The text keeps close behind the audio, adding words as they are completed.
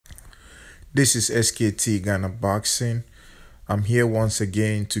This is SKT Ghana Boxing. I'm here once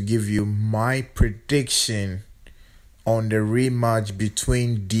again to give you my prediction on the rematch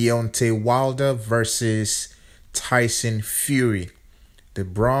between Deontay Wilder versus Tyson Fury. The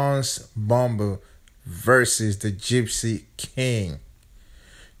Bronze Bomber versus the Gypsy King.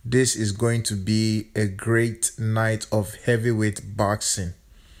 This is going to be a great night of heavyweight boxing.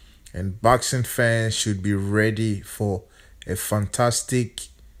 And boxing fans should be ready for a fantastic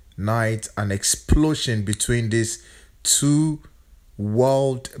night, an explosion between these two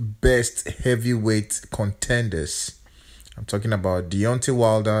world best heavyweight contenders. I'm talking about Deontay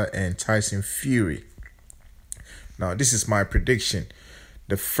Wilder and Tyson Fury. Now, this is my prediction.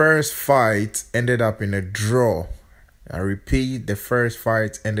 The first fight ended up in a draw. I repeat, the first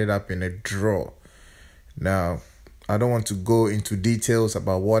fight ended up in a draw. Now, I don't want to go into details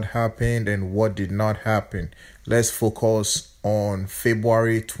about what happened and what did not happen. Let's focus on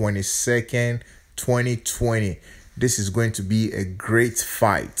February 22nd, 2020. This is going to be a great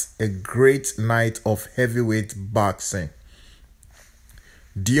fight, a great night of heavyweight boxing.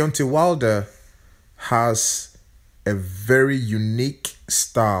 Deontay Wilder has a very unique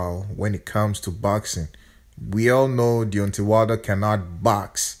style when it comes to boxing. We all know Deontay Wilder cannot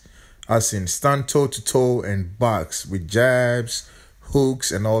box, as in stand toe-to-toe and box with jabs,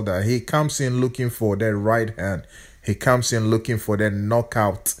 hooks, and all that. He comes in looking for that right hand. He comes in looking for that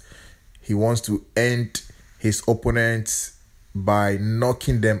knockout. He wants to end his opponents by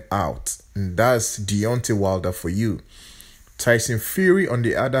knocking them out. And that's Deontay Wilder for you. Tyson Fury, on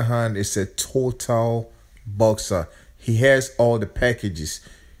the other hand, is a total boxer. He has all the packages.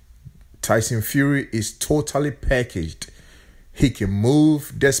 Tyson Fury is totally packaged. He can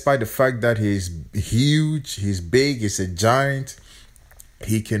move despite the fact that he's huge, he's big, he's a giant.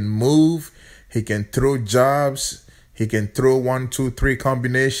 He can move, he can throw jabs, he can throw 1, 2, 3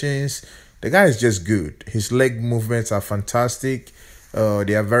 combinations. The guy is just good. His leg movements are fantastic.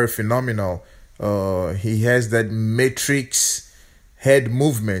 They are very phenomenal. He has that matrix head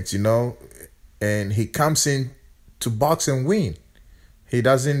movement, and he comes in to box and win. He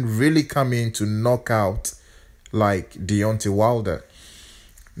doesn't really come in to knock out like Deontay Wilder.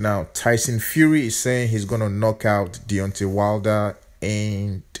 Now, Tyson Fury is saying he's going to knock out Deontay Wilder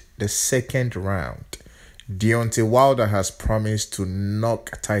in the second round. Deontay Wilder has promised to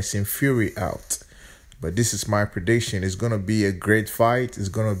knock Tyson Fury out. But this is my prediction. It's going to be a great fight. It's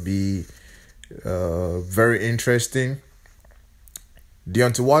going to be very interesting.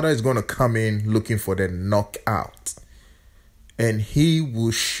 Deontay Wilder is going to come in looking for the knockout. And he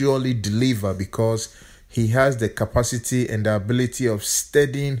will surely deliver because he has the capacity and the ability of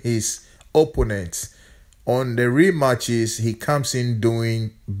steadying his opponents. On the rematches, he comes in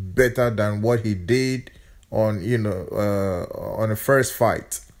doing better than what he did on the first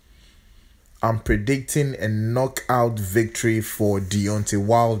fight. I'm predicting a knockout victory for Deontay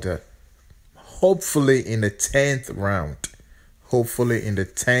Wilder. Hopefully in the 10th round. Hopefully in the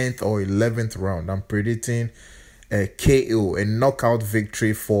 10th or 11th round. I'm predicting a KO, a knockout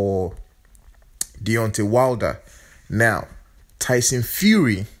victory for Deontay Wilder. Now, Tyson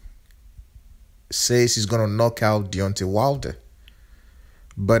Fury says he's going to knock out Deontay Wilder.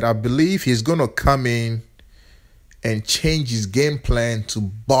 But I believe he's going to come in and change his game plan to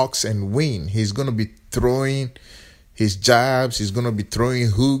box and win. He's going to be throwing his jabs. He's going to be throwing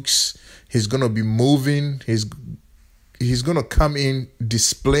hooks. He's going to be moving. He's going to come in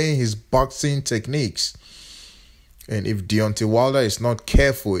displaying his boxing techniques. And if Deontay Wilder is not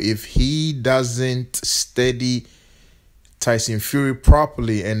careful, if he doesn't steady Tyson Fury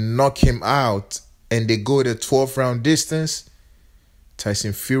properly and knock him out, and they go the 12th round distance,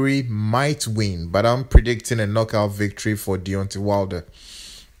 Tyson Fury might win. But I'm predicting a knockout victory for Deontay Wilder.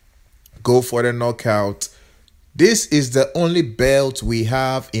 Go for the knockout. This is the only belt we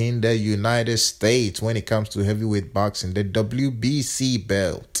have in the United States when it comes to heavyweight boxing, the WBC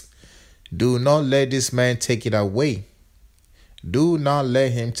belt. Do not let this man take it away. Do not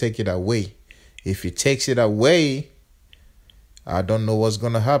let him take it away. If he takes it away, I don't know what's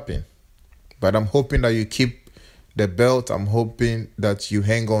going to happen. But I'm hoping that you keep the belt. I'm hoping that you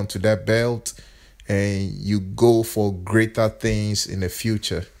hang on to that belt and you go for greater things in the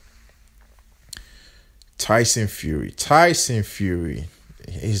future. Tyson Fury. Tyson Fury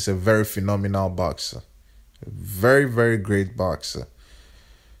is a very phenomenal boxer. A very, very great boxer.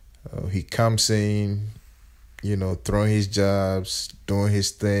 He comes in, throwing his jabs, doing his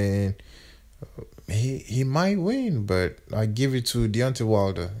thing. He might win, but I give it to Deontay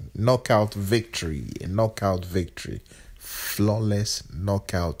Wilder. Knockout victory. A knockout victory. Flawless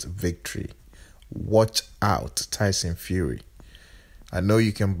knockout victory. Watch out, Tyson Fury. I know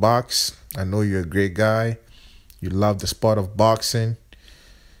you can box. I know you're a great guy. You love the sport of boxing.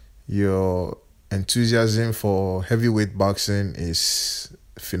 Your enthusiasm for heavyweight boxing is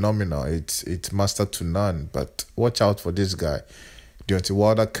phenomenal. It's master to none. But watch out for this guy. Deontay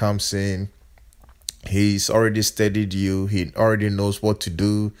Wilder comes in. He's already studied you. He already knows what to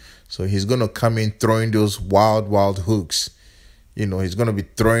do. So he's gonna come in throwing those wild hooks. He's gonna be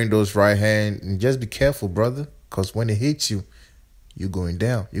throwing those right hand. And just be careful, brother. Because when he hits you, you're going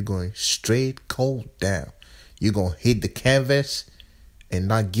down. You're going straight cold down. You're gonna hit the canvas and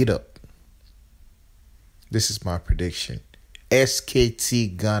not get up. This is my prediction.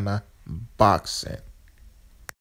 SKT Ghana Boxing.